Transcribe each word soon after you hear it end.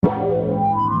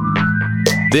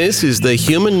This is the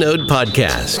Humanode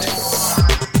Podcast.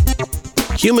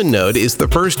 Humanode is the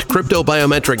first crypto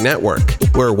biometric network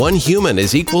where one human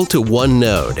is equal to one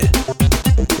node.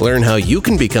 Learn how you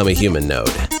can become a human node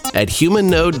at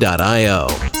humanode.io.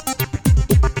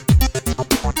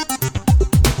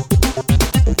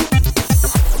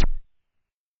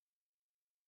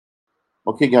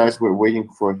 Okay, guys, we're waiting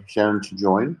for Sharon to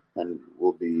join, and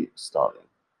we'll be starting.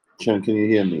 Sharon, can you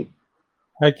hear me?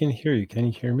 I can hear you. Can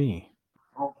you hear me?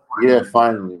 Yeah,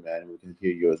 finally, man. We can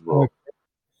hear you as well.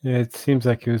 Yeah, it seems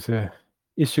like it was a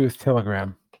issue with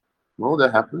Telegram. Well,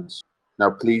 that happens.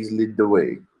 Now, please lead the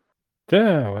way.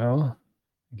 Yeah, well,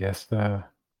 I guess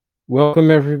welcome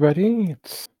everybody.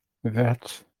 It's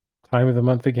that time of the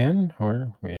month again,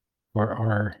 or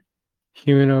our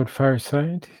Humanode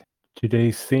Fireside.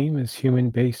 Today's theme is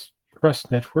human-based trust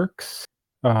networks,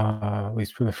 at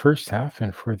least for the first half,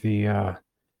 and for the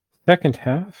second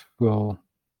half, we'll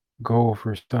go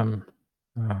over some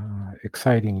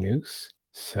exciting news.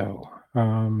 So,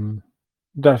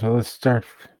 Data, let's start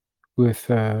with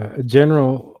a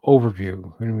general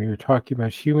overview. When we were talking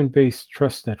about human-based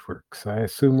trust networks, I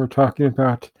assume we're talking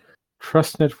about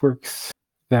trust networks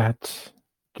that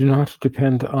do not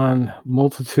depend on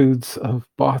multitudes of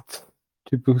bots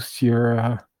to boost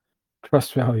your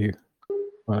trust value.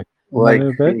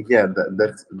 Yeah,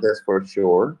 that's for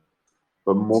sure.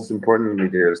 But most importantly,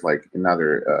 there's like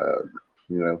another,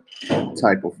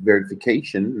 type of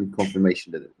verification and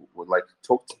confirmation that I would like to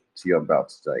talk to you about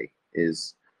today.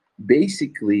 Is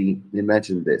basically,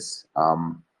 imagine this: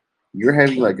 you're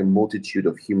having like a multitude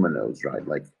of humanoids, right?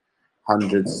 Like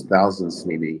hundreds, thousands,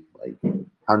 maybe like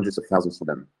hundreds of thousands of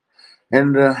them,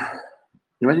 and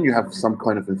imagine you have some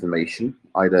kind of information,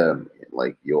 either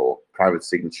like your private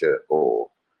signature or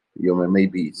your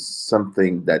maybe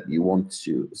something that you want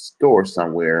to store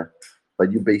somewhere, but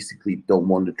you basically don't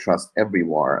want to trust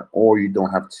everywhere, or you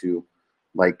don't have to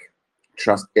like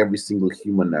trust every single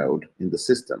human node in the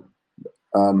system.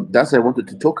 That's I wanted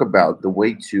to talk about the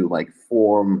way to like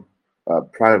form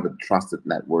private trusted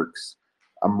networks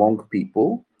among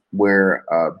people, where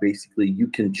basically you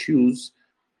can choose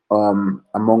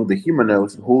among the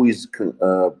humanoids who is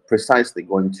precisely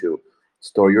going to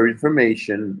store your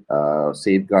information,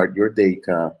 safeguard your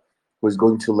data, who is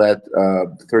going to let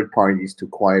third parties to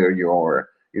acquire your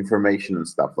information and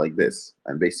stuff like this.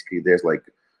 And basically, there's like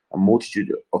a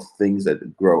multitude of things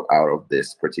that grow out of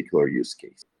this particular use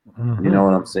case. Mm-hmm. You know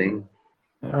what I'm saying?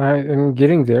 I am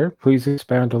getting there. Please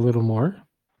expand a little more.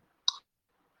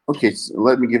 Okay, so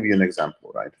let me give you an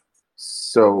example, right?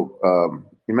 So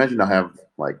imagine I have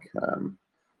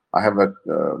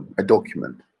a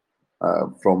document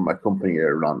from a company I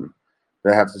run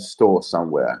that I have to store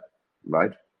somewhere,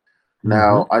 right?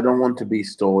 Now, I don't want to be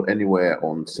stored anywhere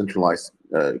on centralized,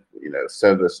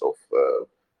 servers of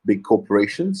big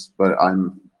corporations, but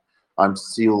I'm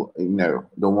still,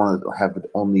 don't want to have it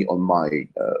only on my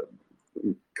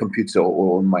computer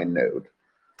or on my node.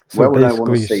 So Where would I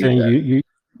want basically, to you're save saying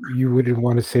that? you wouldn't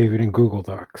want to save it in Google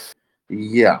Docs.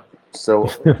 Yeah. So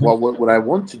what I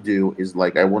want to do is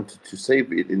like I wanted to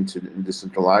save it into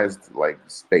decentralized like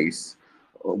space,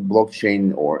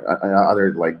 blockchain or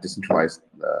other like decentralized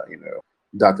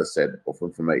data set of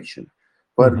information.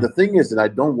 But the thing is that I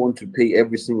don't want to pay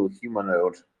every single human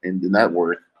node in the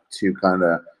network to kind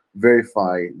of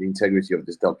verify the integrity of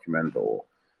this document or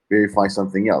verify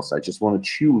something else. I just want to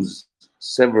choose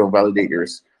several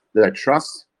validators that I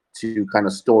trust to kind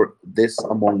of store this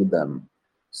among them.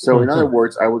 So in other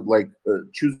words, I would like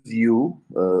choose you,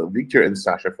 Victor and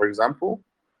Sasha, for example,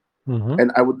 and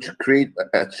I would create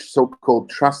a so-called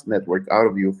trust network out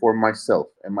of you for myself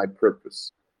and my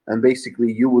purpose. And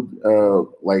basically, you would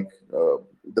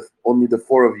only the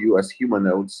four of you as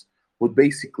humanoids would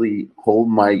basically hold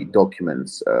my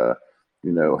documents,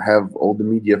 have all the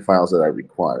media files that I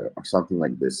require, or something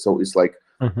like this. So it's like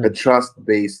a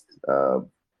trust-based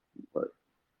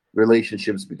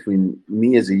relationships between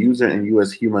me as a user and you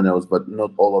as humanoids, but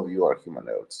not all of you are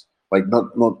humanoids. Like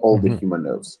not all the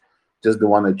humanoids, just the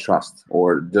one I trust,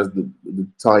 or just the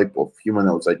type of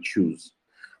humanoids I choose.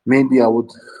 Maybe I would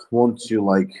want to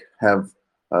like have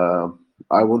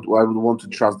I would want to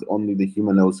trust only the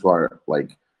humanoids who are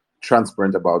like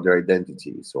transparent about their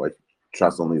identity, so I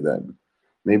trust only them.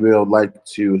 Maybe I would like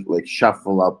to like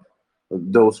shuffle up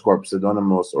those who are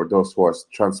pseudonymous or those who are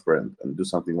transparent and do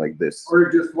something like this. Or you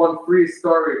just want free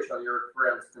storage on your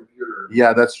friend's computer.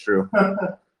 Yeah, that's true.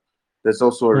 That's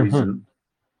also a reason.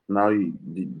 Now, do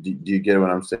you get what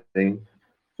I'm saying?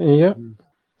 Yep.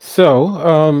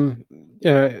 So,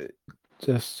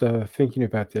 just thinking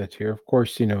about that here, of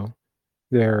course,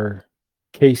 there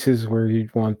cases where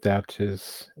you'd want that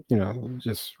as,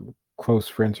 just close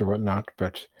friends or whatnot,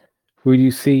 but would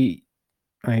you see,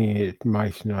 it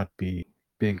might not be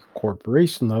big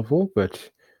corporation level, but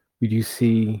would you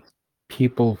see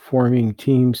people forming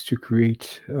teams to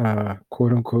create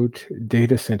quote unquote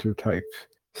data center type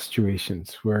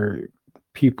situations where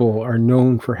people are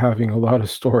known for having a lot of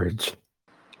storage?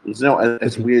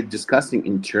 As we're discussing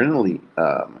internally,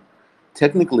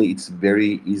 technically it's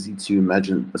very easy to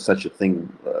imagine such a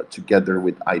thing together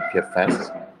with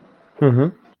IPFS,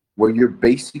 Mm-hmm. where you're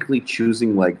basically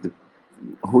choosing like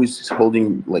who's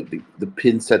holding like the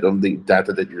pin set of the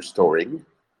data that you're storing.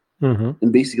 Mm-hmm.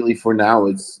 And basically for now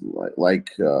it's like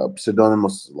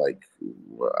pseudonymous like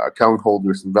account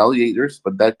holders and validators,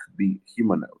 but that could be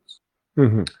humanodes.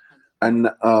 Mm-hmm. And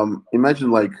imagine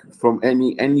like from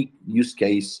any use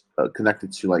case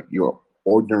connected to like your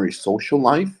ordinary social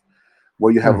life,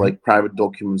 where you have Mm-hmm. like private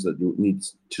documents that you need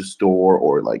to store,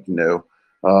 or like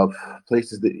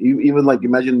places that even like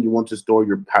imagine you want to store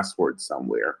your password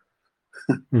somewhere.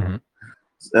 Mm-hmm.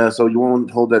 So you want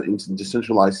to hold that into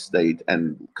decentralized state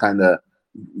and kind of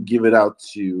give it out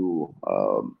to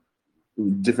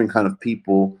different kind of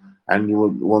people, and you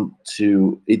would want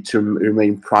it to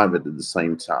remain private at the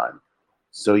same time.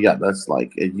 So yeah, that's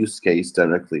like a use case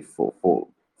directly for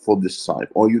this site.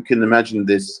 Or you can imagine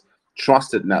this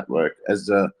trusted network as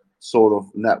a sort of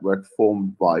network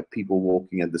formed by people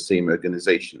working at the same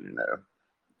organization.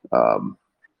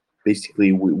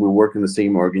 Basically we work in the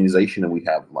same organization, and we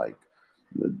have like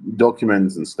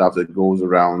documents and stuff that goes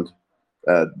around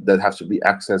that have to be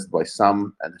accessed by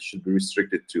some and should be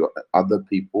restricted to other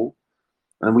people.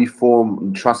 And we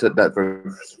form trusted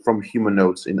networks from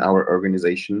humanodes in our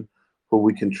organization who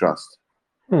we can trust.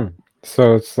 Hmm.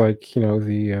 So it's like,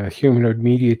 the humanoid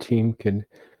media team can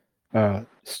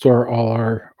store all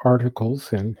our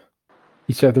articles in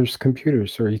each other's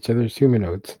computers or each other's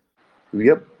humanoids.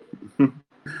 Yep.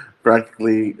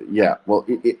 Practically, yeah. Well,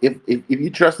 if you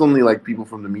trust only like people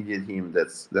from the media team,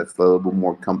 that's a little bit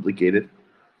more complicated.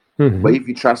 But Mm-hmm. if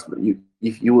you trust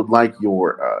if you would like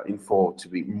your info to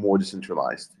be more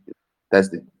decentralized, that's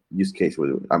the use case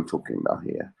I'm talking about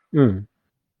here. Mm.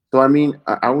 So I mean,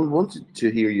 I would want to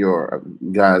hear your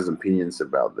guys' opinions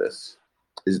about this.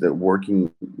 Is the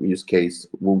working use case?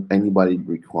 Will anybody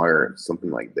require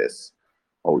something like this?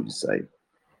 What would you say?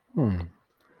 Hmm.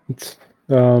 It's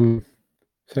um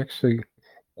it's actually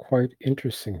quite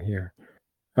interesting here.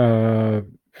 Uh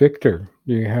Victor,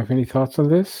 do you have any thoughts on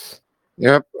this?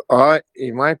 Yep.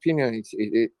 In my opinion,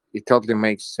 it totally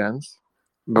makes sense.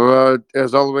 But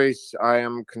as always, I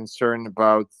am concerned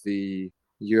about the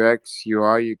UX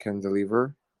UI you can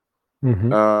deliver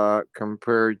Mm-hmm.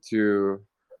 compared to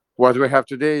what we have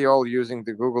today, all using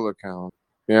the Google account.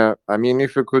 Yeah, I mean,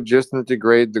 if we could just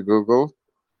integrate the Google,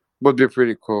 would be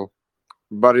pretty cool.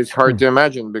 But it's hard Hmm. to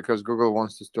imagine because Google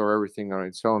wants to store everything on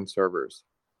its own servers.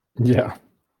 Yeah.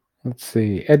 Let's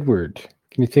see. Edward,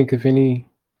 can you think of any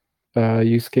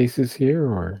use cases here,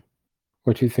 or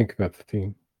what do you think about the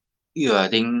theme? Yeah, I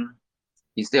think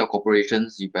instead of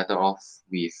corporations, you're better off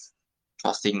with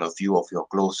trusting a few of your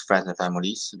close friends and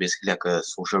families, basically like a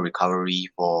social recovery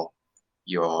for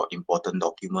your important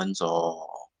documents or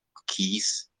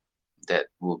keys. That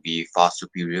will be far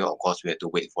superior. Of course, we have to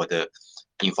wait for the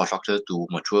infrastructure to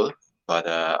mature, but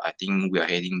I think we are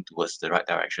heading towards the right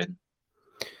direction.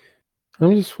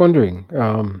 I'm just wondering,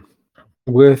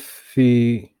 with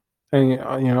the,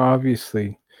 and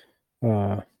obviously,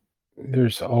 uh,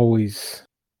 there's always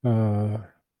uh,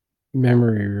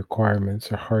 memory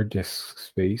requirements or hard disk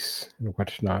space and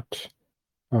whatnot.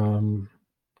 Um,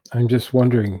 I'm just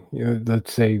wondering,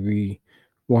 let's say we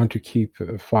want to keep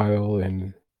a file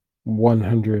in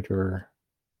 100 or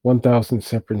 1,000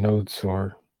 separate nodes,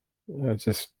 or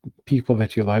just people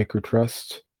that you like or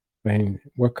trust. I mean,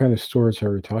 what kind of storage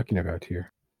are we talking about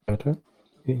here? Data?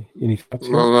 Any thoughts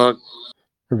here? Well,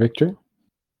 Or Victor?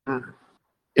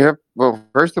 yep. Well,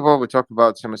 first of all, we talk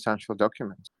about some essential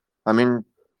documents. I mean,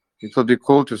 it will be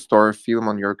cool to store a film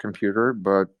on your computer,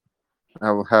 but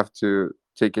I will have to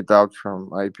take it out from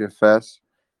IPFS.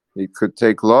 It could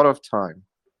take a lot of time.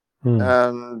 Hmm.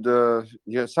 And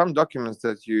yeah, some documents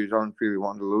that you don't really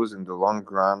want to lose in the long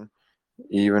run,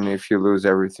 even if you lose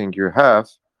everything you have.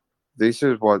 This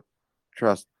is what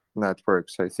trust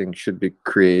networks, I think, should be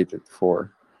created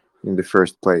for in the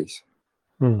first place.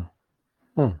 Hmm.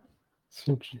 Hmm. It's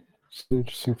an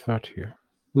interesting thought here.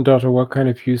 Dota, what kind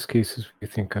of use cases do you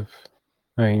think of?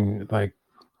 I mean, like,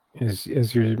 as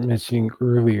you're mentioning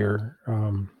earlier,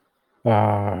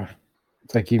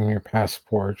 it's like even your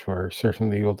passport or certain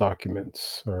legal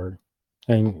documents, or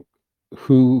and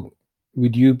who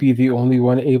would you be the only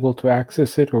one able to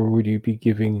access it, or would you be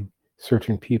giving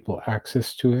certain people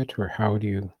access to it, or how do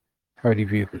you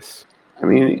view this? I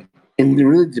mean, and it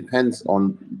really depends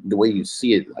on the way you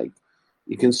see it. Like,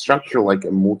 you can structure like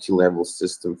a multi-level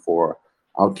system for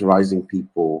authorizing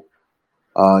people,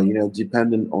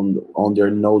 dependent on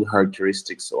their node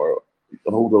characteristics or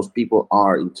who those people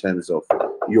are in terms of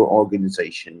your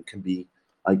organization. Can be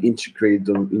like integrated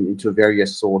into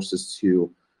various sources to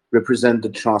represent the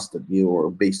trust that you are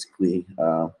basically.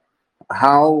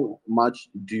 How much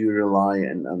do you rely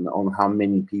on how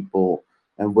many people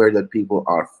and where the people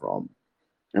are from?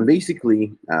 And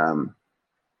basically,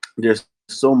 there's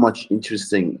so much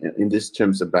interesting in these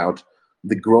terms about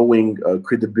the growing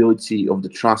credibility of the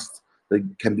trust that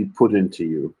can be put into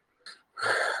you.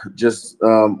 Just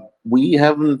we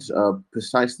haven't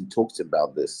precisely talked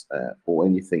about this or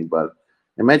anything, but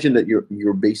imagine that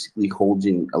you're basically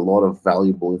holding a lot of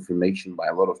valuable information by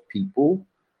a lot of people,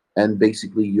 and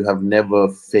basically you have never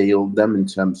failed them in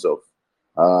terms of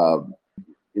uh,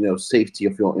 safety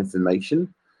of your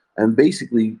information, and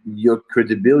basically your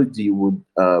credibility would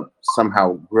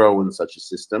somehow grow in such a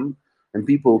system, and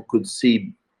people could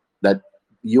see that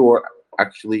you're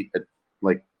actually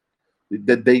like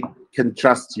that they can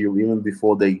trust you even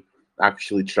before they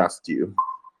actually trust you.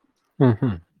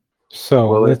 Mm-hmm.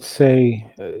 So Well, let's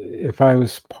say if I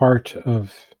was part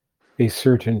of a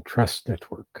certain trust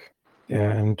network,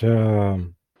 and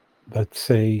let's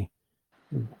say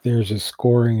there's a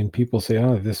scoring, and people say,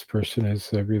 "Oh, this person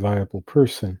is a reliable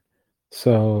person."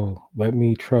 So let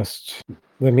me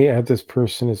add this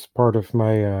person as part of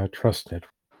my trust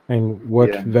network. And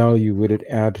what yeah. value would it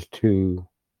add to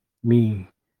me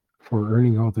for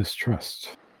earning all this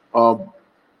trust? Um,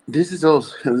 this is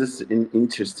also this is an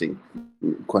interesting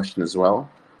question as well,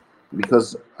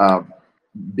 because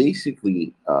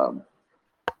basically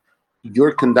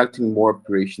you're conducting more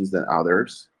operations than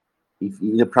others if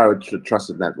in a private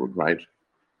trusted network, right?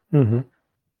 Mm-hmm.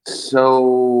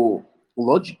 So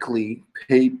logically,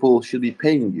 people should be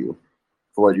paying you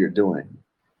for what you're doing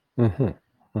Mm-hmm.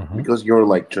 Mm-hmm. because you're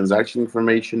like transaction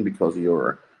information, because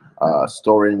you're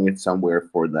storing it somewhere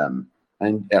for them,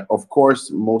 and of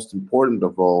course, most important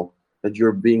of all, that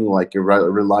you're being like a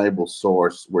reliable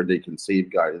source where they can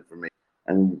safeguard information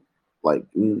and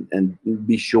and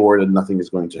be sure that nothing is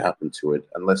going to happen to it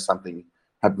unless something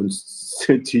happens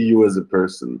to you as a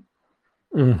person.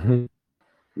 Mm-hmm.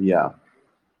 Yeah,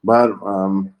 but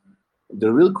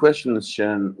the real question is,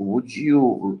 Shannon, would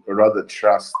you rather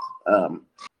trust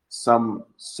some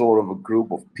sort of a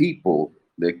group of people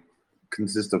that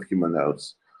consist of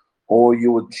humanoids, or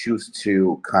you would choose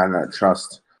to kind of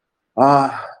trust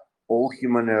uh, all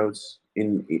humanoids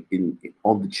in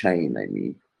on the chain? I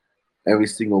mean, every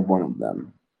single one of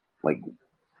them. Like,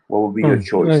 what would be your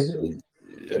choice?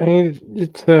 I mean,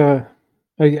 it's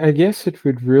I guess it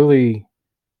would really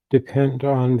depend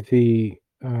on the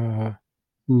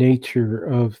nature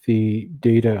of the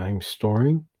data I'm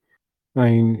storing. I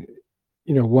mean,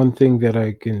 one thing that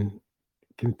I can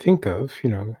think of,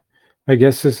 I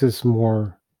guess this is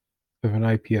more of an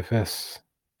IPFS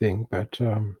thing, but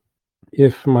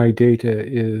if my data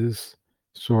is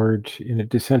stored in a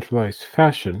decentralized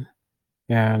fashion,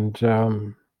 and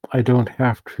I don't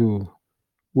have to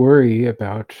worry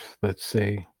about, let's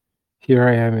say, here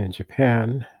I am in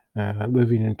Japan,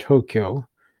 living in Tokyo,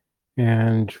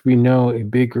 and we know a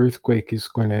big earthquake is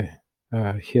going to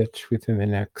hit within the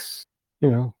next,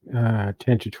 10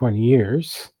 to 20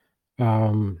 years.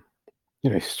 Um,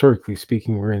 historically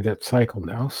speaking, we're in that cycle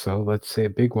now. So let's say a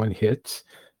big one hits.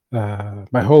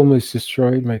 My home is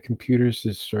destroyed, my computer's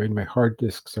destroyed, my hard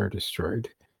disks are destroyed,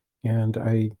 and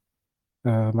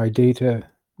my data,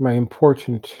 my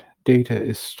important data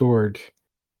is stored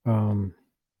um,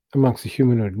 amongst a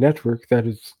humanoid network.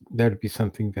 That'd be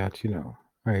something that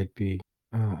I'd be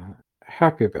uh,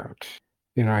 happy about.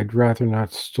 I'd rather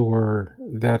not store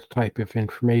that type of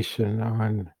information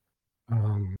on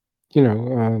um,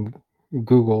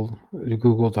 Google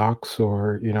Docs,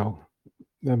 or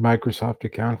the Microsoft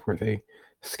account where they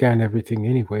scan everything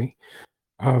anyway.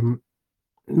 Um,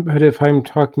 but if I'm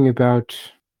talking about,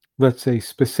 let's say,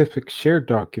 specific shared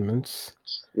documents,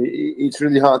 It's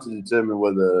really hard to determine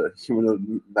whether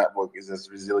humanoid network is as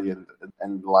resilient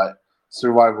and like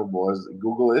survivable as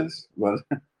Google is, but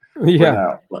for yeah.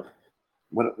 now. But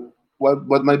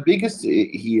what my biggest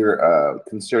here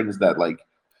concern is that like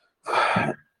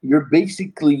you're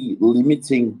basically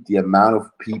limiting the amount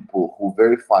of people who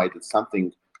verify that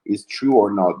something is true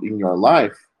or not in your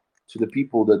life to the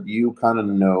people that you kind of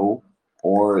know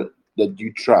or that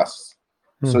you trust.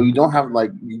 So Mhm.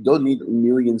 you don't need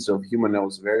millions of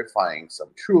humanoids verifying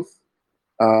some truth.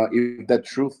 if that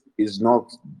truth is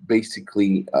not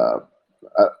basically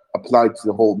applied to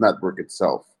the whole network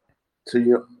itself. So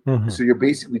you're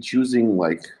basically choosing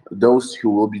like those who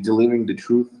will be delivering the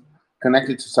truth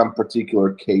connected to some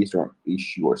particular case or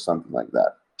issue or something like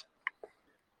that.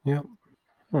 Yep.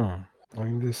 I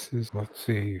mean, this is, let's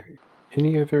see,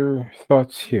 any other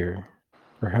thoughts here?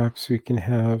 Perhaps we can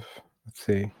have, let's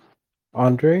see,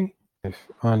 Andre, if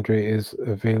Andre is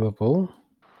available,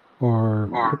 or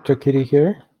CryptoKitty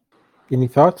here. Any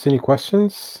thoughts, any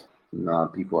questions? No,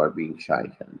 people are being shy.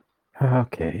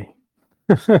 Okay.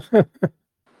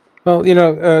 Well,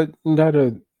 not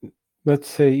a, let's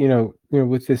say,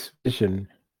 with this vision,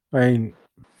 I mean,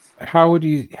 how would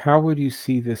you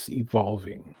see this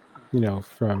evolving,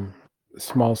 from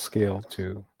small scale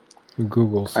to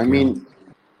Google I scale? mean,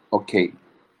 okay,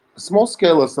 small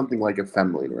scale is something like a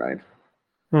family, right?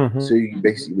 So you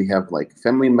basically have like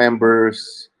family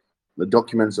members, the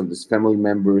documents of these family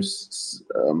members,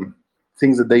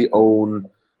 things that they own,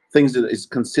 things that is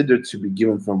considered to be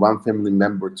given from one family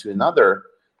member to another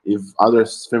if other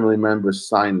family members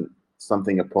sign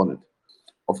something upon it.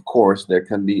 Of course, there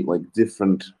can be like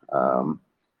different,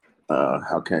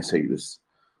 how can I say this?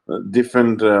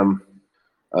 Different the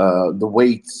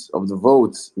weights of the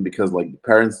votes because like the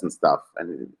parents and stuff,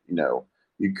 and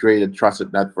you create a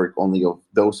trusted network only of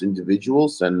those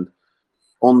individuals, and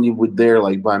only with their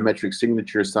like biometric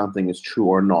signature something is true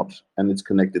or not, and it's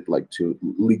connected like to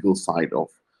legal side of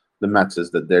the matters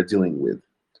that they're dealing with.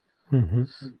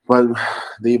 But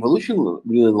the evolution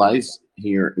really lies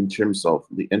here in terms of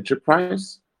the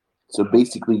enterprise. So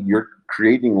basically you're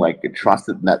creating like a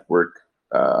trusted network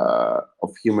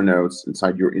of humanoids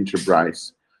inside your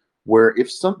enterprise, where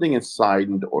if something is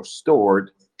signed or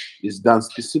stored is done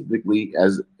specifically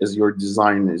as your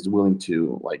design is willing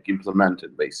to like implement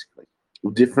it, basically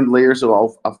different layers of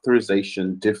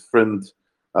authorization, different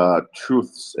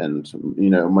truths and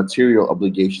material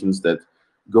obligations that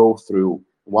go through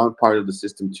one part of the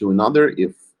system to another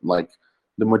if like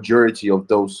the majority of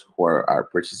those who are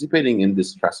participating in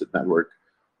this trusted network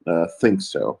think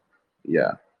so.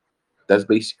 Yeah, that's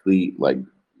basically like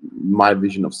my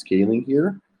vision of scaling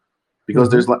here, because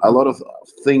there's like a lot of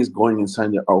things going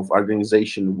inside of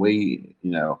organization way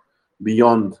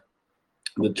beyond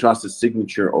the trusted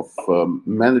signature of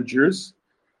managers,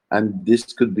 and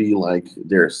this could be like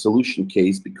their solution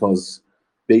case because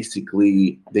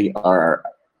basically they are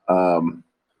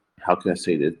how can I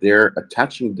say that they're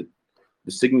attaching the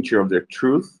signature of their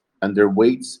truth and their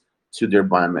weights to their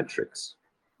biometrics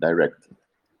directly.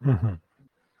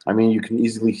 I mean, you can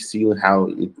easily see how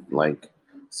it like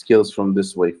scales from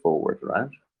this way forward, right?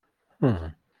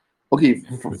 Okay,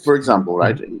 for example,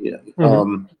 right?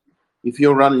 If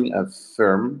you're running a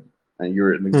firm and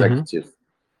you're an executive,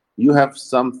 you have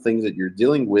some things that you're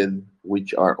dealing with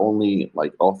which are only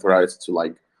like authorized to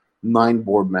like 9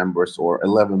 board members or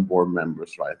 11 board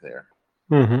members right there,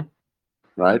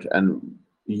 right? And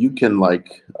you can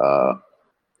like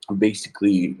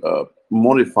basically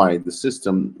modify the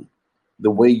system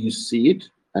the way you see it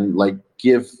and like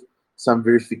give some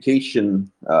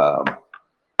verification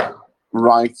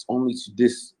rights only to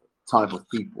this type of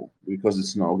people because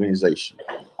it's an organization.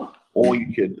 Or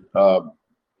you could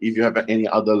if you have any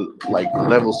other like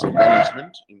levels of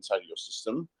management inside your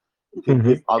system, you can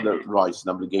give other rights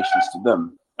and obligations to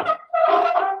them.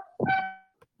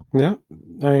 Yeah,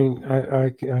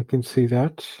 I can see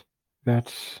that.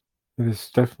 That is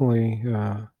definitely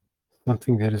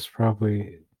something that is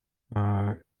probably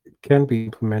can be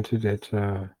implemented at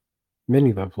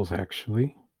many levels,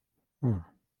 actually.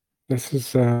 This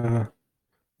is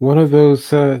one of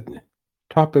those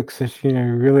topics that you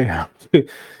really have to.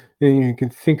 You can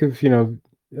think of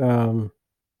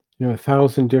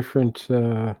 1,000 different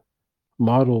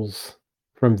models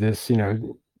from this.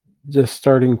 Just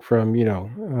starting from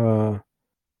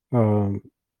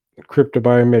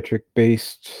cryptobiometric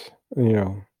based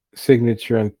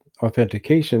signature and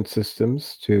authentication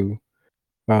systems to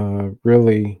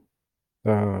really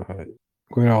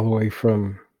going all the way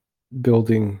from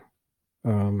building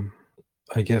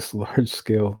I guess large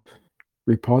scale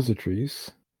repositories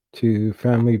to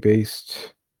family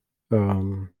based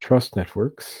trust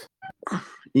networks.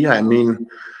 Yeah, I mean,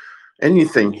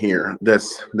 anything here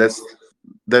that's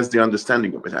the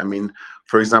understanding of it. I mean,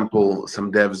 for example,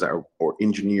 some devs are or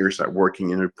engineers are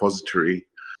working in a repository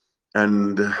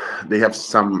and they have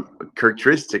some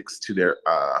characteristics to their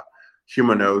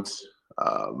humanoids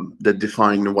that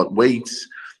define what weights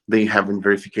they have in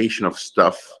verification of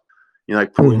stuff,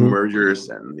 like pulling mergers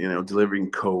and delivering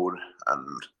code,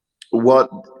 and what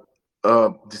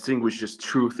distinguishes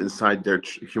truth inside their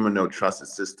humanoid trusted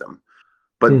system.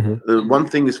 But Mhm. one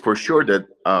thing is for sure that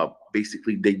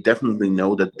basically they definitely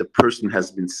know that the person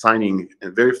has been signing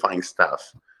and verifying stuff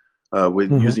with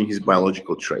Mhm. using his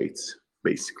biological traits,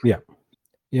 basically. Yeah.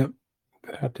 Yep.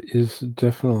 That is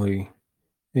definitely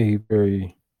a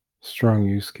very strong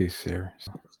use case there.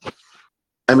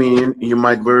 I mean, you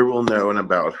might very well know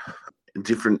about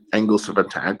different angles of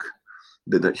attack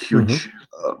that the Mhm. huge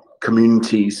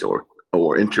communities or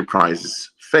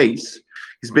enterprises face.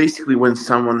 Is basically when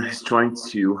someone is trying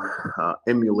to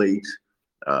emulate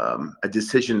a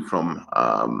decision from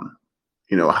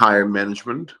higher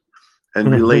management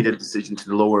and relate Mhm. a decision to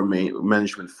the lower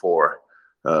management for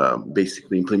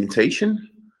basically implementation,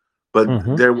 but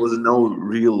Mhm. there was no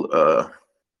real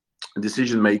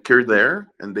decision maker there,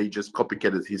 and they just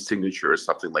copycatted his signature or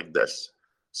something like this.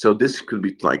 So this could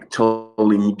be like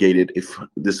totally negated if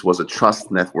this was a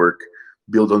trust network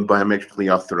built on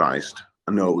biometrically authorized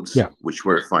nodes Yeah. which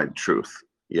verified truth.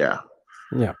 Yeah.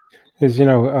 Yeah. Because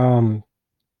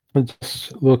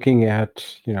just looking at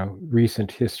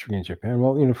recent history in Japan.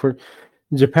 Well, for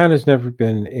Japan has never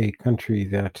been a country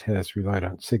that has relied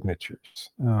on signatures.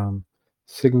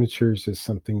 Signatures is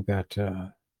something that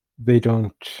they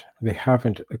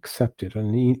haven't accepted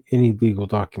on any legal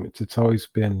documents. It's always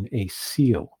been a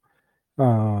seal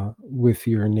with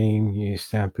your name. You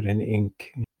stamp it in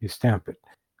ink. You stamp it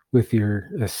with your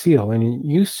seal. And it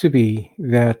used to be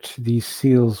that these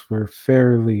seals were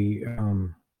fairly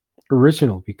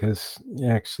original because you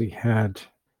actually had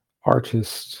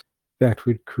artists that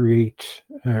would create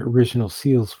original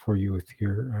seals for you with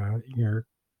your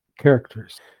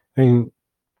characters. I mean,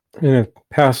 in the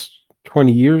past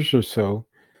 20 years or so,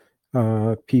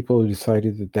 people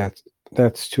decided that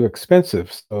that's too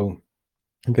expensive. So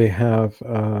they have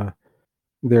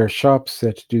there are shops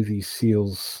that do these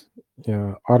seals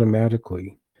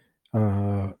automatically.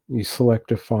 You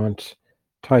select a font,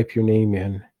 type your name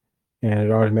in, and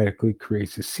it automatically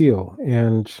creates a seal.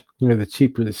 And the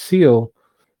cheaper the seal,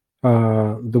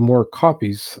 the more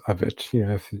copies of it.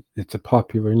 If it's a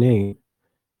popular name,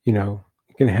 you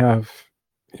can have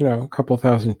a couple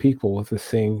thousand people with the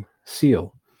same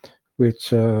seal,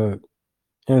 which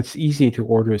and it's easy to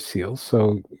order a seal.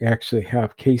 So you actually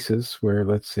have cases where,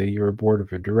 let's say, you're a board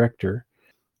of a director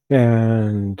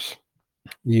and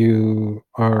you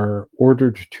are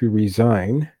ordered to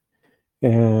resign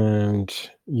and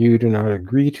you do not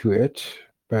agree to it,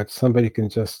 but somebody can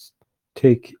just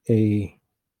take a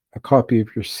copy of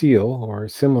your seal or a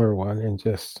similar one and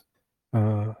just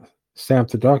uh, stamp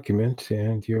the document,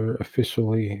 and you're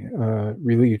officially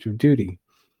relieved of duty.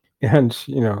 And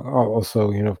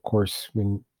also, of course,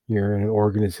 when you're in an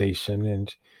organization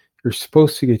and you're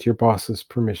supposed to get your boss's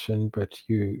permission, but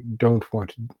you don't want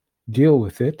to deal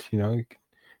with it, you can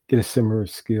get a similar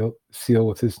seal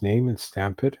with his name and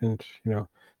stamp it, and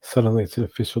suddenly it's an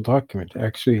official document.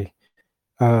 Actually,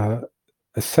 uh,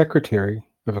 a secretary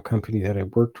of a company that I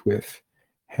worked with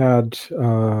had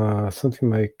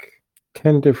something like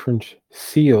 10 different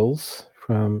seals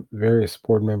from various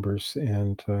board members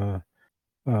and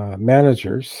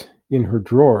managers in her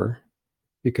drawer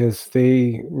because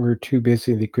they were too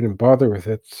busy. They couldn't bother with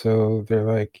it. So they're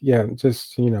like, yeah,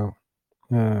 just,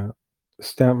 uh,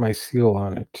 stamp my seal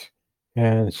on it.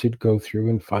 And she'd go through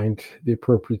and find the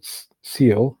appropriate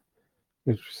seal,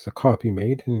 which was a copy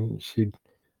made, and she'd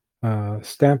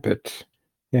stamp it,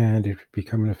 and it would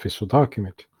become an official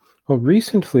document. Well,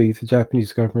 recently, the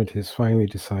Japanese government has finally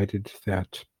decided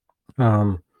that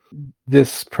um,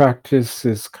 this practice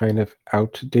is kind of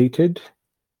outdated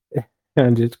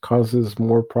and it causes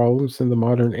more problems in the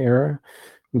modern era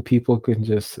when people can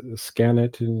just scan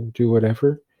it and do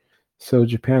whatever. So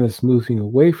Japan is moving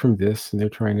away from this, and they're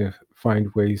trying to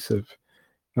find ways of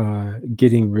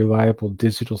getting reliable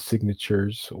digital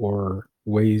signatures or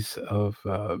ways of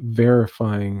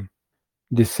verifying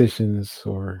decisions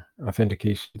or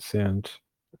authentications. And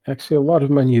actually, a lot of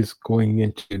money is going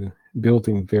into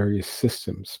building various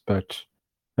systems. But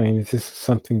I mean, this is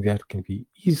something that can be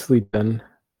easily done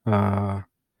with our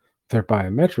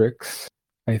biometrics.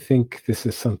 I think this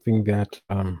is something that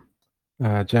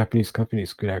Japanese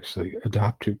companies could actually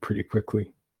adopt to pretty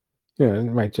quickly. Yeah, it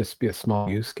might just be a small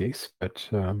use case, but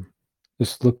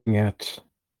just looking at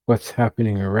what's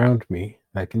happening around me,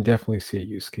 I can definitely see a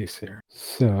use case there.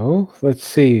 So let's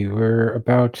see, we're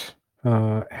about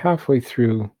halfway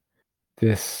through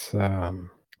this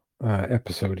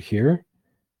episode here.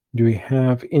 Do we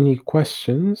have any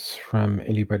questions from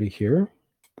anybody here?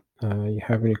 You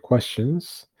have any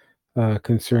questions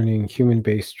concerning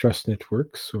human-based trust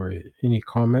networks, or any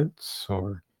comments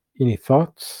or any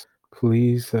thoughts?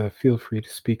 Please feel free to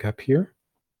speak up here.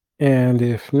 And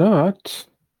if not,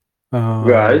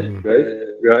 Guys, Um,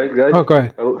 guys. oh, go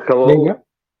ahead. There you Hello, go.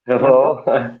 hello.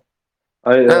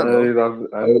 I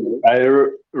Hello.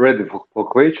 ready for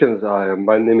questions.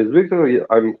 My name is Victor.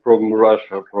 I'm from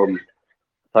Russia, from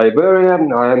Siberia.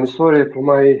 I'm sorry for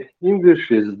my English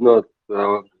is not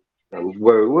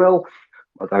very well,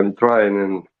 but I'm trying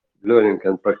and learning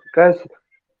and No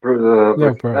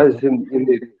problem. practicing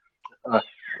in it. Uh,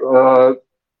 uh,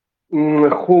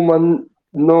 Human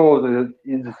Node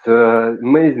is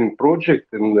amazing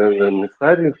project and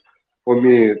exciting for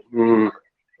me.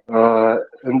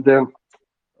 And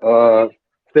uh,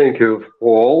 Thank you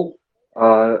all.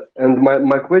 And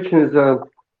my question is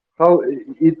how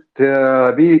it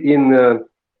be in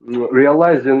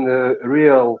realizing the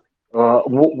real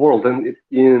world and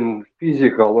in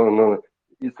physical and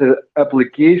it's an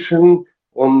application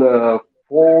on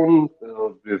phone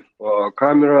with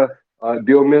camera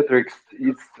biometrics.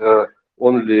 It's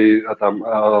only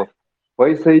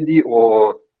Face ID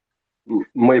or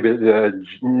maybe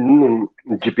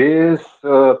GPS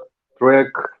track,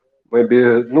 maybe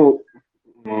no.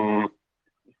 mm,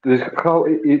 this how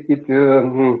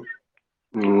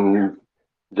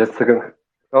just a second,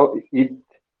 how it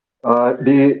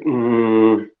be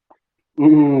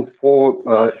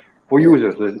for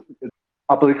users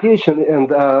application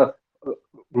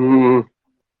mm,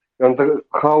 and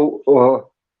how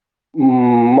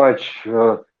much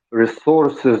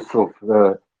resources of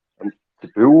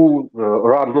CPU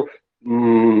RAM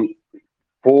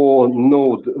for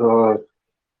node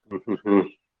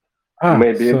So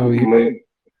maybe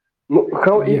no,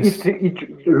 how yes.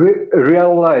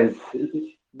 realize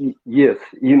yes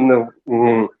in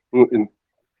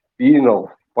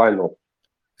final.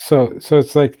 So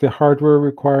it's like the hardware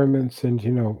requirements, and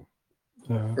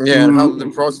Yeah, and how the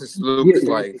process looks Yeah,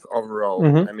 like overall.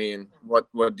 mhm. I mean,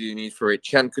 what do you need for it?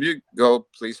 Chen, could you go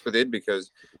please with it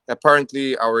because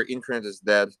apparently our internet is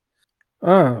dead.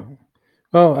 Ah,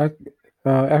 well,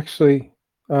 actually,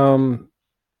 um,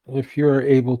 if you are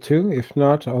able to, if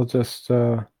not, I'll just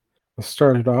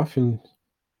start it off. And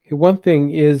one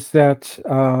thing is that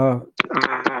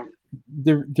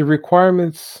the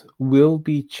requirements will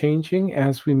be changing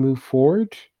as we move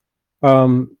forward.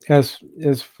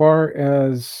 As far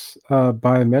as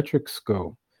biometrics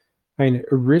go, I mean,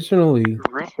 originally,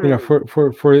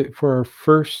 for our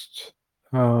first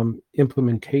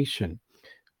implementation,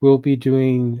 we'll be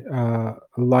doing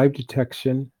live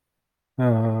detection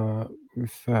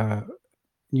with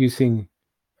using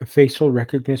a facial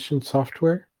recognition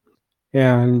software,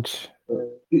 and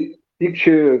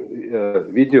picture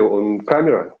video on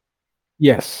camera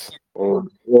yes, on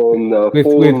with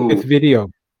phone. video,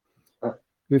 Uh,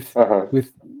 with uh-huh.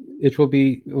 with it'll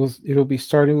be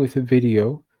starting with a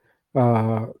video,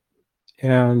 uh,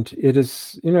 and it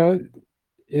is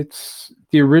it's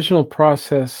the original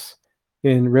process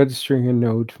in registering a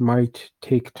node might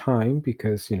take time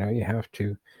because you have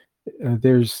to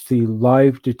there's the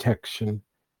live detection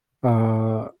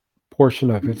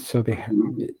portion of it, so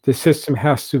the system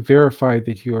has to verify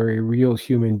that you are a real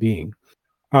human being.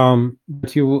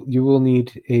 But you will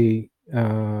need a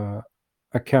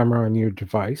camera on your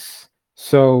device.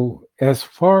 So as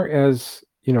far as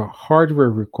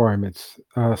hardware requirements,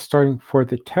 starting for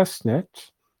the test net,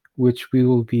 which we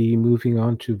will be moving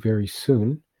on to very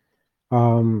soon,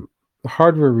 the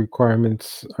hardware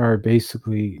requirements are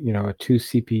basically a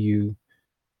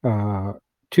uh,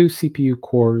 two CPU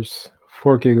cores,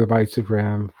 4 gigabytes of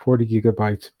RAM, 40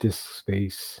 gigabytes of disk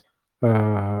space,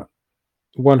 uh,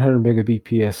 100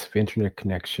 megabps of internet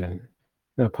connection,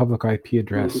 a public IP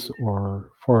address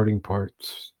or forwarding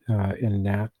ports in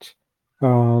NAT.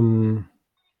 Um,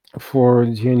 for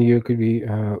GNU, it could be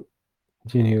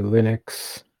GNU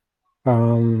Linux.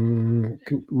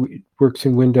 Works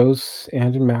in Windows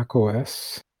and in Mac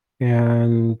OS.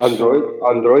 And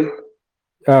Android.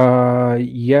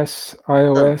 yes,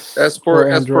 iOS As or for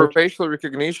Android. facial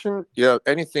recognition, yeah,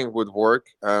 anything would work,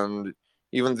 and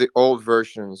even the old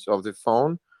versions of the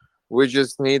phone, we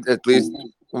just need at least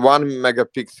 1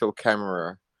 megapixel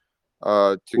camera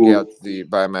to get the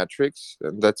biometrics,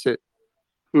 and that's it.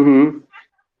 Mm-hmm.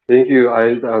 Thank you.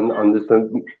 I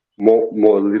understand more,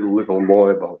 little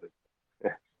more about it.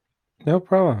 No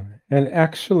problem. And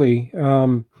actually,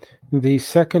 the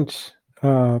second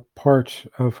part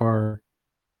of our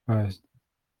uh,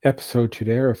 episode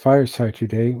today, or fireside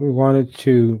today, we wanted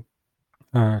to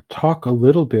talk a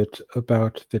little bit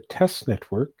about the test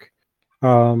network.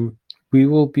 We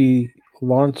will be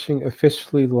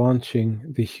officially launching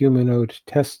the Humanode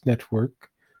test network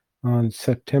on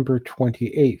September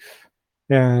 28th.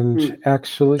 And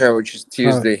actually, Yeah, which is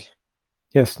Tuesday.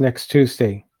 yes, next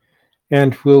Tuesday.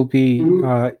 And we'll be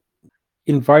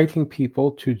inviting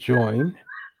people to join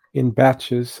in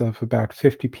batches of about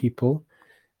 50 people.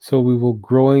 So we will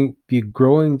be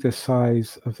growing the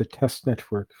size of the test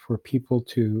network for people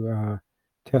to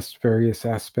test various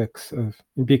aspects of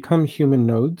and become human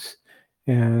nodes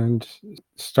and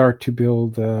start to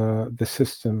build the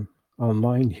system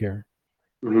online here.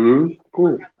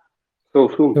 Cool. So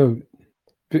soon.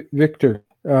 So, Victor,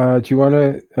 do you want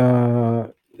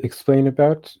to explain a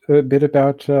bit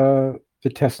about the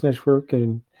test network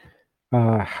and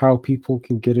how people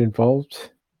can get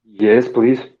involved? Yes,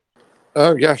 please.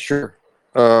 Oh, yeah, sure.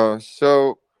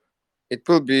 So it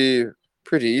will be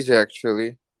pretty easy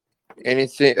actually.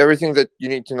 Everything that you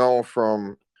need to know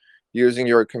from using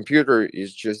your computer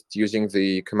is just using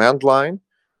the command line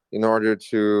in order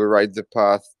to write the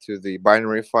path to the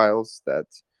binary files that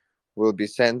will be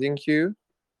sending you.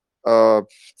 Uh,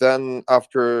 then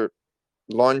after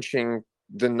launching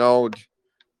the node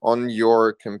on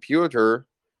your computer,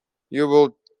 you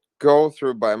will go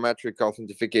through biometric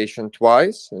authentication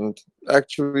twice, and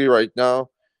actually right now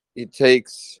it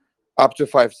takes up to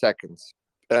 5 seconds,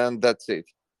 and that's it.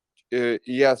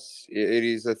 Yes, it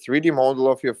is a 3D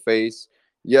model of your face.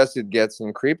 Yes, it gets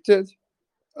encrypted.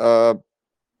 Uh,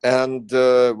 and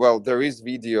well, there is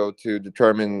video to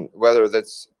determine whether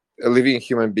that's a living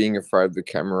human being in front of the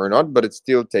camera or not, but it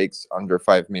still takes under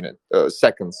 5 minutes,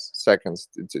 seconds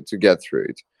to get through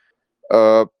it.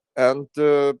 And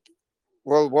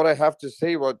well, what I have to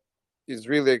say, what is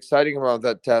really exciting about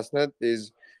that testnet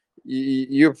is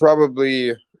you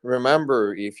probably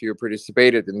remember, if you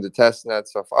participated in the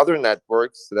testnets of other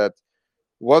networks, that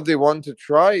what they want to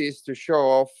try is to show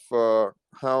off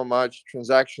how much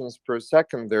transactions per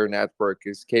second their network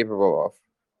is capable of.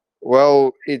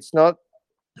 Well, it's not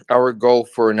our goal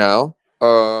for now,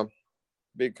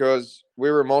 because we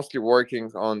were mostly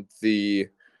working on the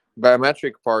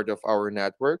biometric part of our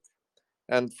network.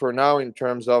 And for now, in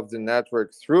terms of the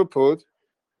network throughput,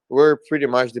 we're pretty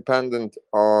much dependent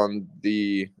on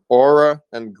the Aura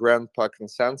and Grandpa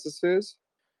consensuses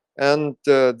and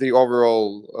the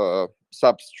overall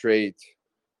substrate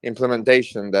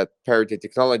implementation that Parity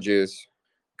Technologies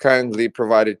kindly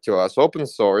provided to us open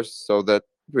source so that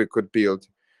we could build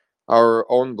our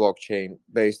own blockchain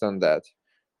based on that.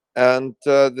 And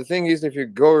the thing is, if you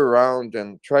go around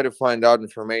and try to find out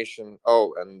information,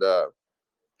 and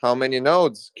how many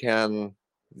nodes can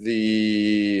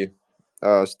the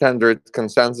standard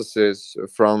consensuses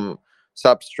from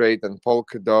Substrate and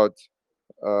Polkadot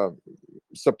uh,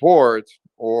 support,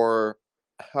 or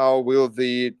how will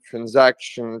the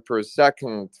transaction per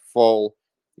second fall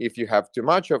if you have too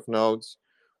much of nodes,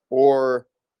 or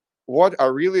what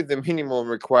are really the minimum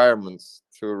requirements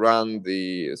to run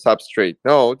the Substrate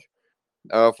node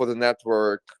for the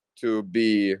network to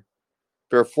be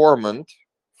performant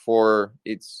for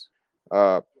its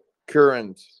uh,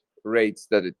 current rates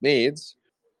that it needs.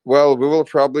 Well, we will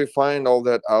probably find all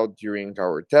that out during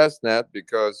our test net,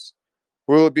 because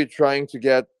we will be trying to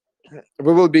get,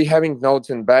 we will be having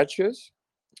nodes in batches,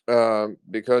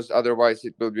 because otherwise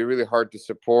it will be really hard to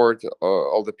support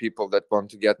all the people that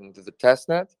want to get into the test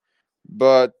net.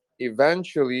 But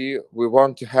eventually, we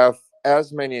want to have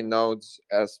as many nodes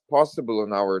as possible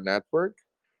on our network.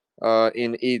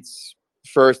 In its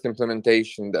first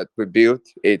implementation that we built,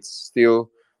 it's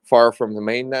still far from the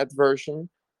mainnet version.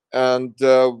 And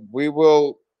we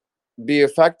will be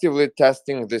effectively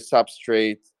testing the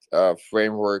substrate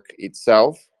framework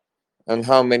itself and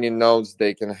how many nodes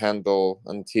they can handle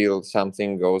until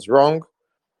something goes wrong,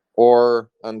 or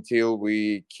until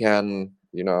we can,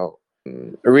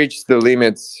 reach the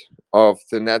limits of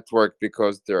the network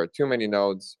because there are too many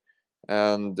nodes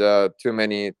and too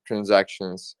many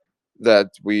transactions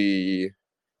that we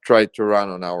try to run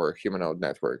on our Humanode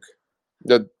network.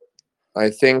 That I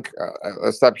think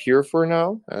I'll stop here for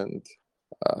now, and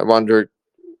I wonder,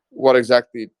 what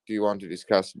exactly do you want to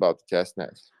discuss about the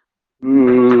testnet?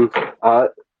 Mm, I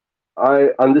I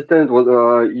understand what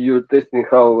you're testing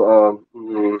how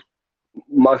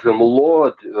maximum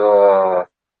load,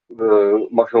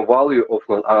 maximum value of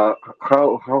node,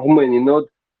 how many node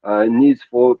needs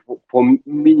for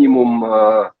minimum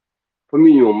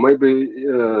maybe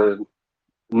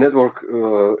network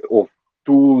of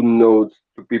two nodes,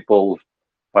 two people,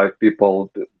 five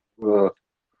people. Uh,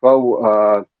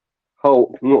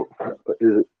 how no,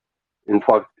 in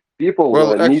fact people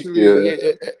Well, need.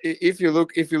 actually, if you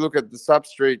look at the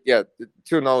substrate, yeah, the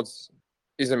two nodes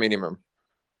is a minimum.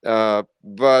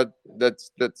 But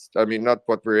that's I mean, not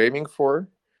what we're aiming for.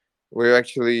 We're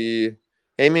actually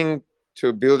aiming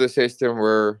to build a system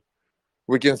where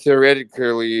we can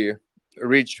theoretically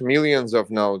reach millions of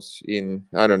nodes in,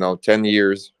 I don't know, 10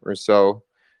 years or so.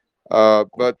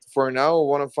 But for now, I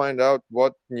want to find out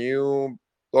what new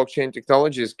blockchain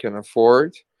technologies can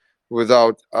afford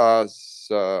without us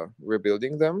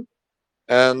rebuilding them.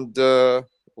 And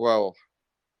well,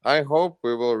 I hope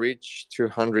we will reach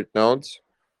 200 nodes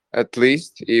at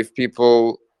least if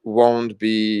people won't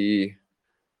be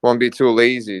too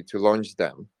lazy to launch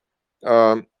them.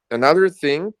 Another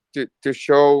thing to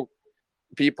show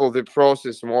people the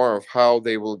process more of how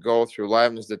they will go through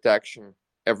liveness detection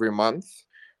every month.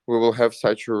 We will have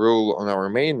such a rule on our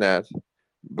mainnet,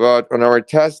 but on our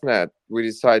testnet, we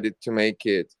decided to make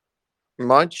it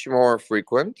much more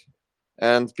frequent,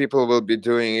 and people will be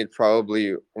doing it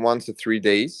probably once to 3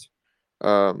 days,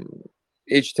 um,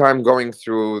 each time going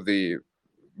through the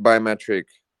biometric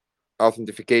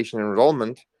authentication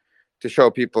enrollment to show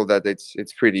people that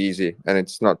it's pretty easy and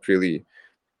it's not really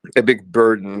a big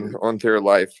burden on their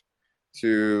life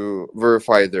to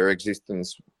verify their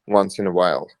existence once in a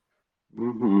while.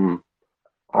 Mm-hmm.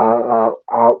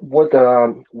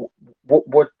 What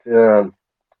what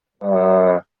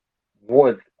uh,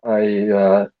 what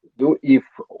I do if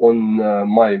on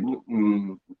my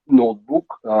notebook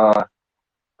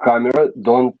camera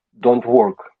don't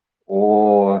work,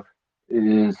 or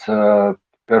is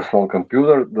personal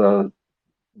computer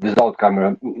without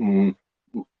camera?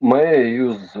 May I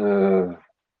use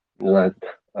that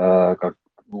как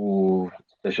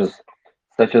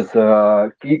such as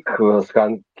kick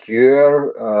scan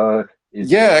QR?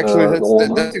 Yeah, It's actually, that's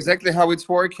all. exactly how it's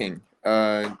working.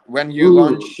 When you Mm,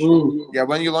 launch, mm. yeah,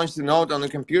 when you launch the node on the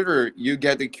computer, you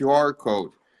get a QR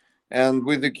code, and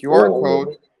with the QR Oh,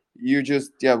 code, you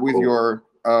just with your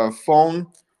phone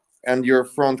and your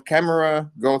front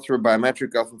camera go through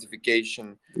biometric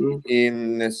authentication mm.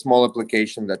 in a small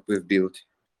application that we've built.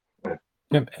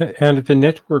 Yep, and the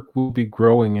network will be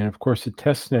growing, and of course, the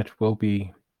test net will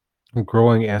be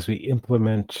growing as we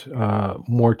implement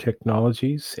more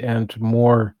technologies and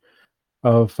more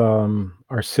of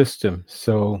our system.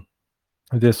 So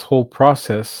this whole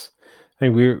process, I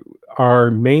think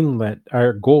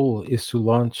our goal is to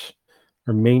launch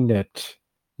our mainnet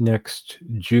next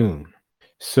June.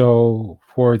 So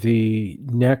for the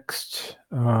next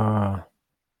 9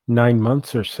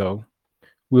 months or so,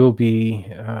 we'll be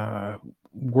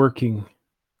working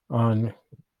on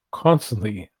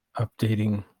constantly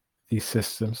updating these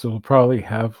systems. So we'll probably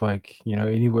have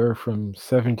anywhere from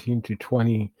 17 to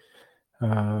 20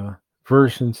 uh,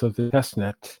 versions of the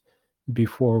testnet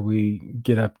before we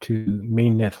get up to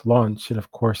mainnet launch. And of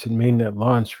course, in mainnet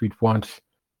launch, we'd want,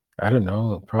 I don't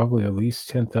know, probably at least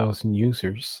 10,000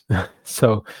 users.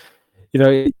 So,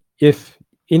 if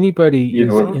anybody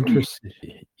is Yeah. interested,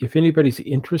 if anybody's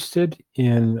interested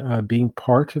in being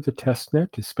part of the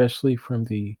testnet, especially from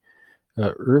the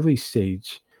early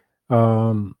stage,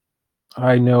 um,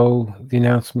 I know the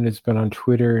announcement has been on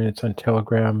Twitter and it's on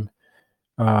Telegram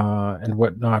and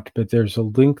whatnot, but there's a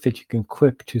link that you can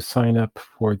click to sign up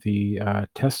for the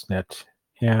testnet.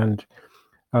 And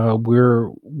we're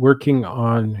working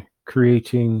on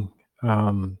creating,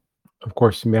 of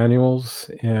course, manuals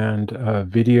and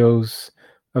videos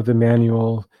of the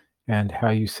manual and how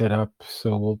you set up.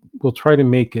 So we'll try to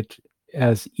make it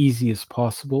as easy as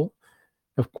possible.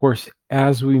 Of course,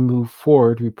 as we move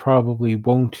forward, we probably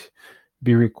won't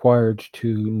be required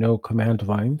to know command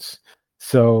lines.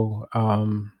 So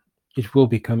it will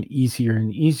become easier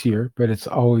and easier, but it's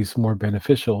always more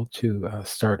beneficial to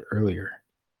start earlier.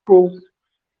 Cool.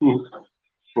 Mm.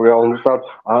 We understand.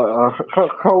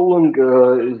 How long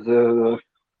is the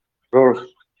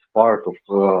first part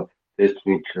of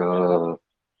testing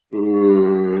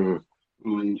mm,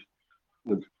 mm,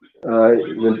 the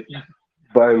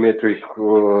biometric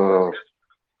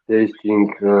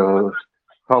testing?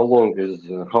 How long is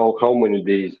how many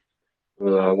days?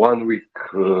 1 week,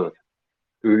 2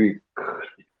 week.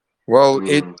 Well,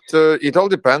 Mm. it all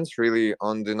depends really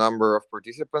on the number of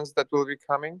participants that will be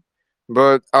coming,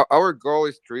 but our goal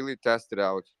is to really test it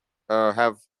out,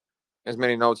 have as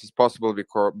many nodes as possible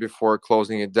before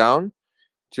closing it down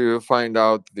to find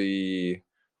out the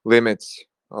limits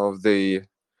of the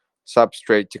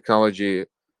substrate technology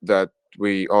that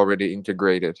we already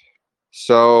integrated.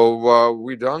 So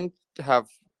we don't have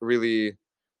really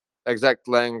exact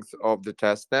length of the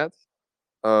test net.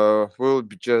 We'll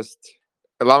be just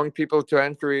allowing people to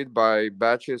enter it by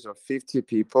batches of 50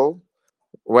 people.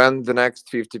 When the next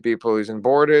 50 people is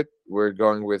onboarded, we're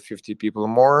going with 50 people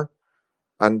more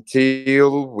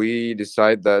until we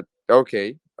decide that,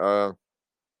 okay,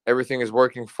 everything is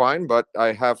working fine, but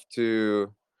I have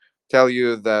to tell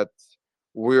you that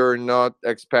we're not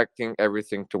expecting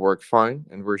everything to work fine,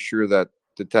 and we're sure that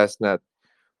the test net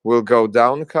will go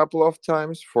down a couple of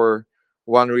times for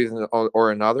one reason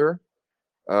or another.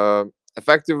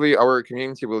 Effectively, our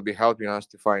community will be helping us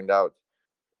to find out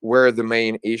where the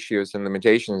main issues and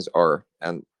limitations are,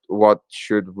 and what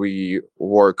should we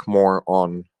work more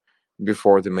on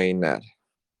before the mainnet.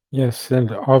 Yes,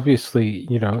 and obviously,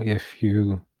 if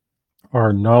you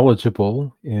are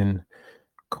knowledgeable in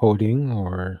coding,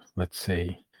 or let's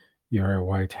say you're a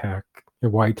white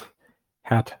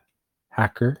hat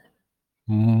hacker,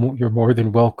 you're more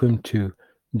than welcome to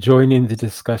join in the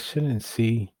discussion and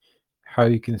see how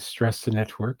you can stress the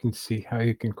network and see how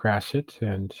you can crash it.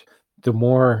 And the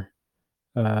more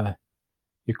uh,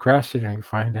 you crash it and you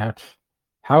find out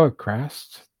how it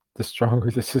crashed, the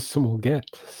stronger the system will get.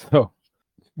 So,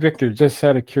 Victor, just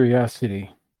out of curiosity,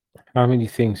 how many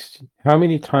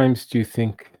times do you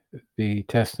think the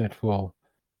testnet will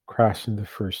crash in the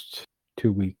first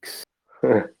 2 weeks?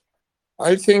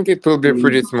 I think it will be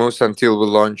pretty smooth until we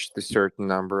launch the certain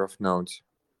number of nodes.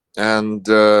 And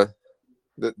the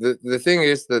thing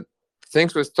is that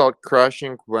things will start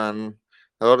crashing when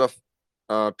a lot of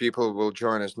people will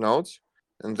join as nodes,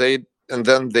 and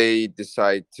then they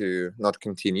decide to not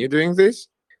continue doing this.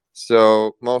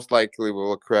 So most likely we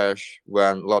will crash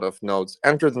when a lot of nodes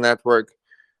enter the network,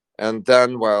 and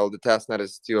then while the testnet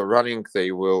is still running,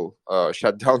 they will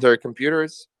shut down their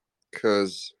computers,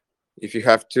 because if you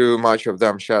have too much of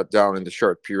them shut down in the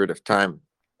short period of time,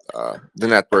 the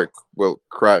network will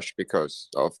crash because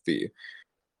of the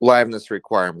liveness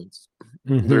requirements,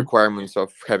 the requirements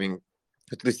of having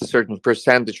at least a certain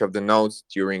percentage of the nodes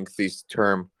during this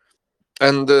term.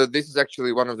 And this is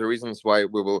actually one of the reasons why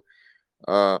we will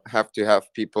have to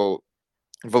have people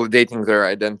validating their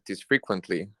identities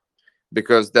frequently,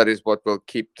 because that is what will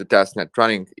keep the testnet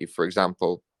running. If, for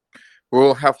example, we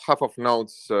will have half of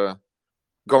nodes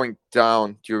going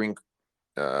down during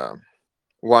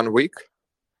 1 week,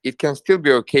 it can still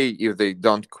be okay if they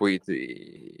don't quit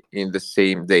in the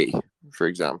same day, for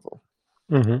example.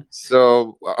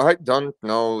 So I don't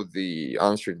know the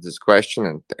answer to this question,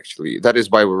 and actually that is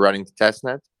why we're running the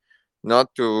testnet,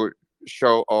 not to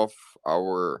show off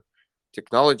our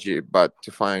technology, but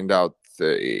to find out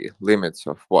the limits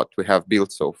of what we have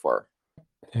built so far.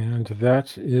 And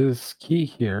that is key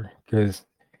here, because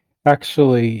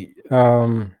actually,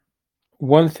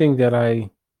 one thing that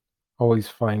I always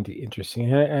find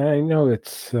interesting, and I know it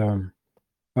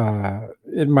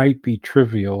might be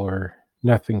trivial or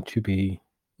nothing to be,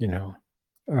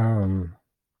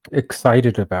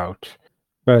 excited about,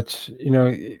 but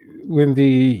when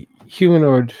the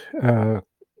Humanode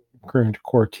current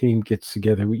core team gets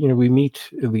together, we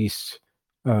meet at least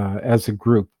as a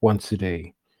group once a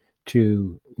day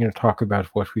to talk about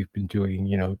what we've been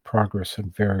doing, progress on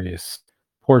various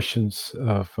portions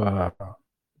of the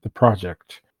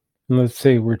project. And let's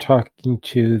say we're talking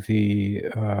to the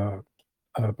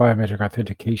biometric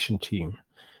authentication team.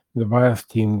 The BIOS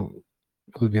team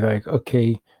will be like,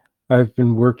 okay, I've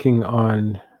been working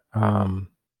on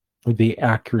the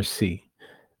accuracy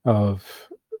of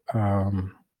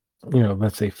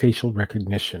let's say facial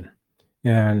recognition,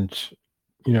 and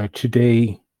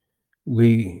today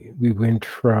we went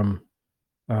from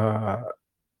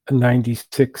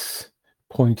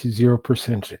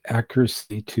 96.0%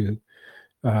 accuracy to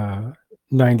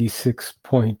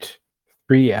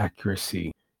 96.3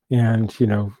 accuracy, and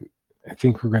I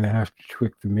think we're going to have to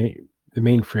tweak the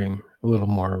mainframe a little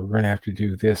more. We're going to have to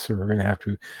do this, or we're going to have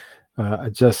to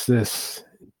adjust this,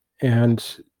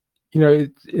 and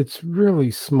it's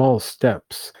really small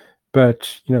steps,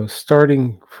 but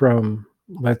starting from,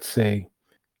 let's say,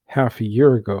 half a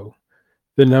year ago,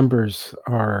 the numbers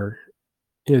are,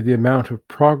 the amount of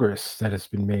progress that has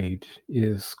been made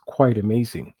is quite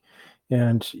amazing.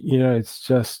 And it's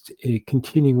just a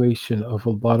continuation of a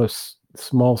lot of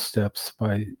small steps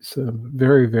by some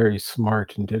very, very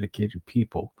smart and dedicated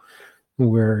people,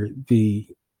 where the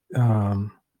whole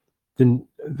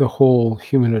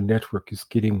Humanode network is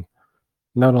getting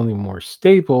not only more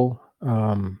stable,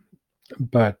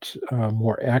 but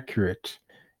more accurate.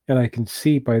 And I can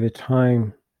see by the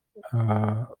time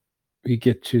we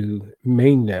get to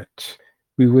mainnet,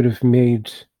 we would have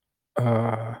made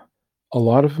a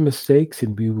lot of mistakes,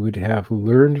 and we would have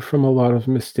learned from a lot of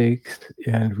mistakes,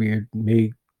 and we had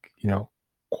made,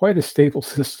 quite a stable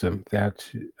system that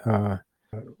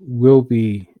will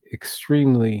be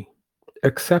extremely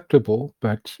acceptable,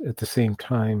 but at the same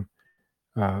time,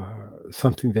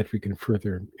 something that we can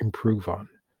further improve on.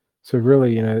 So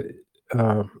really, as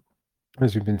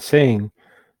we've been saying,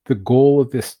 the goal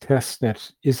of this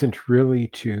testnet isn't really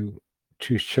to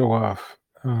show off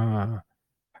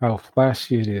how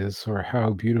flashy it is, or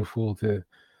how beautiful the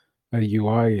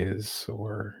UI is,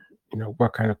 or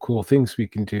what kind of cool things we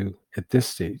can do at this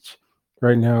stage.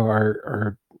 Right now,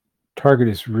 our target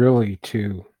is really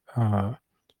to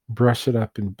brush it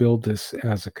up and build this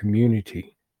as a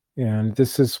community. And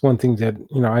this is one thing that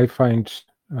I find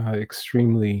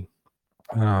extremely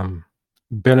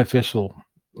beneficial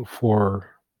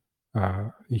for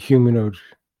the Humanode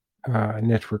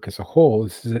network as a whole.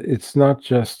 It's not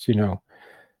just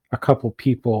a couple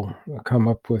people come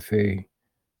up with a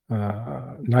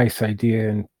nice idea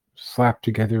and slap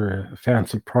together a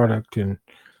fancy product and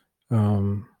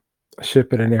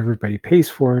ship it, and everybody pays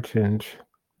for it, and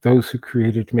those who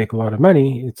create it make a lot of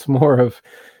money. It's more of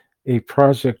a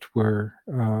project where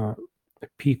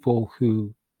people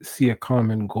who see a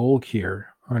common goal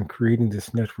here on creating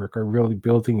this network are really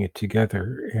building it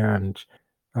together and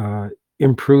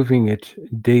improving it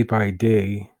day by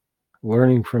day,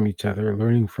 learning from each other,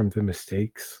 learning from the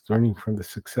mistakes, learning from the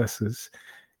successes,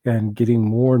 and getting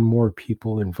more and more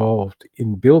people involved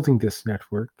in building this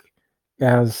network,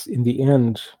 as in the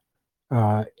end,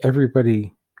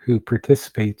 everybody who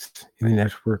participates in the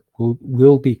network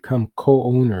will become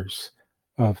co-owners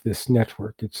of this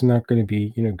network. It's not going to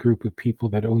be a group of people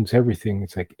that owns everything.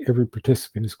 It's like every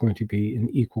participant is going to be an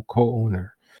equal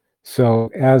co-owner.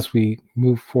 So as we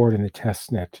move forward in the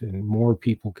test net and more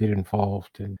people get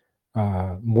involved and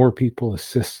more people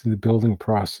assist in the building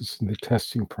process and the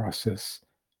testing process,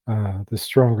 the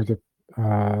stronger the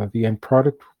end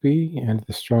product will be, and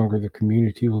the stronger the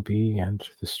community will be, and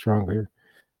the stronger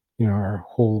our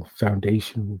whole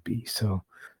foundation will be. So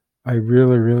I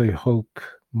really, really hope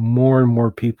more and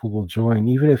more people will join,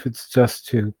 even if it's just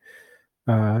to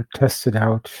test it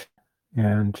out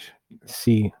and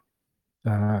see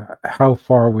how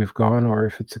far we've gone, or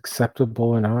if it's acceptable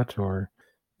or not, or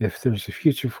if there's a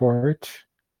future for it.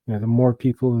 The more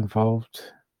people involved,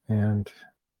 and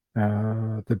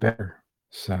the better.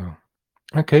 So,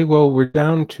 okay, well, we're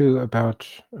down to about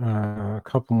a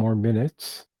couple more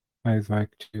minutes. I'd like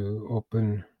to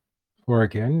open floor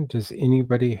again. Does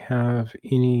anybody have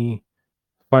any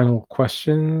final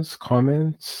questions,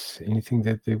 comments, anything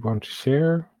that they want to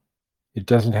share? It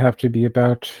doesn't have to be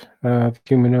about the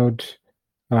Humanode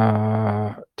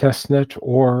testnet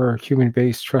or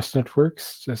human-based trust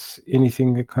networks. Just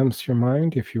anything that comes to your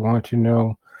mind. If you want to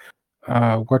know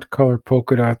what color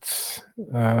polka dots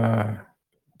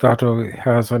Dato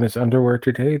has on his underwear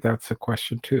today, that's a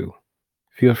question too.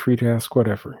 Feel free to ask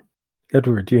whatever.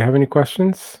 Edward, do you have any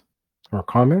questions or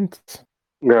comments?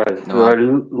 Guys, No.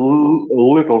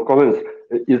 little comments.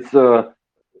 It's 7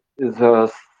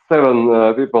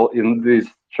 people in this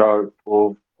chart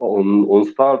on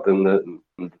start and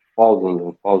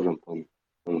thousand on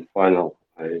final.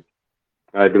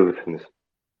 I believe in this.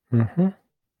 Mm-hmm.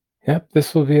 Yep,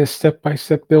 this will be a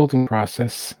step-by-step building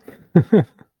process.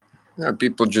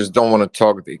 People just don't want to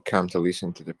talk. They come to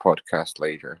listen to the podcast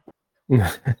later.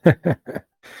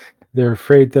 They're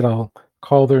afraid that I'll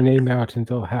call their name out and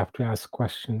they'll have to ask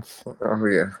questions. Oh,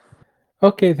 yeah.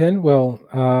 Okay, then. Well,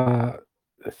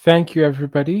 thank you,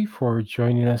 everybody, for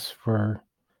joining us for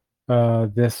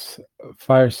this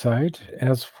fireside.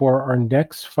 As for our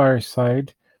next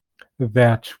fireside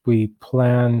that we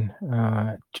plan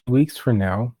 2 weeks from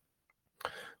now,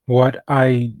 what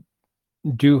I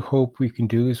do hope we can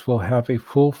do is we'll have a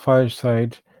full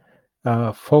fireside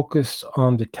focused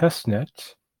on the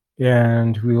testnet,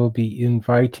 and we will be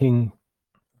inviting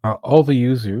all the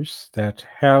users that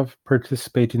have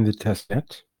participated in the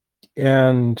testnet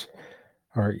and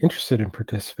are interested in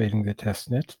participating in the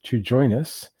testnet to join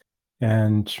us,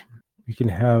 and we can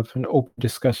have an open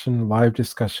discussion, live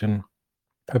discussion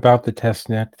about the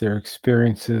testnet, their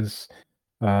experiences,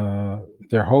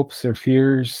 their hopes, their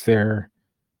fears, their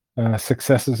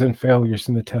successes and failures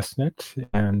in the testnet.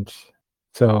 And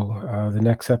so the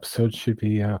next episode should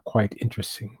be quite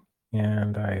interesting,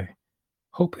 and I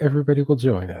hope everybody will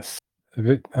join us.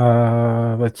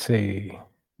 Let's see,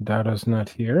 Dato's not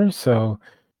here, so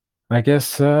I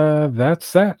guess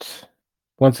that's that.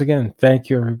 Once again, thank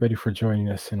you everybody for joining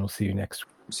us, and we'll see you next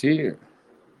week. See you.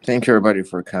 Thank you everybody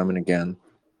for coming again.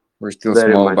 We're still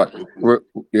Very small, much. but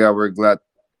we're glad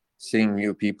seeing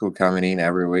new people coming in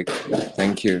every week.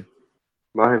 Thank you.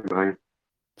 Bye.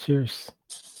 Cheers.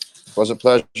 It was a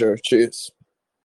pleasure. Cheers.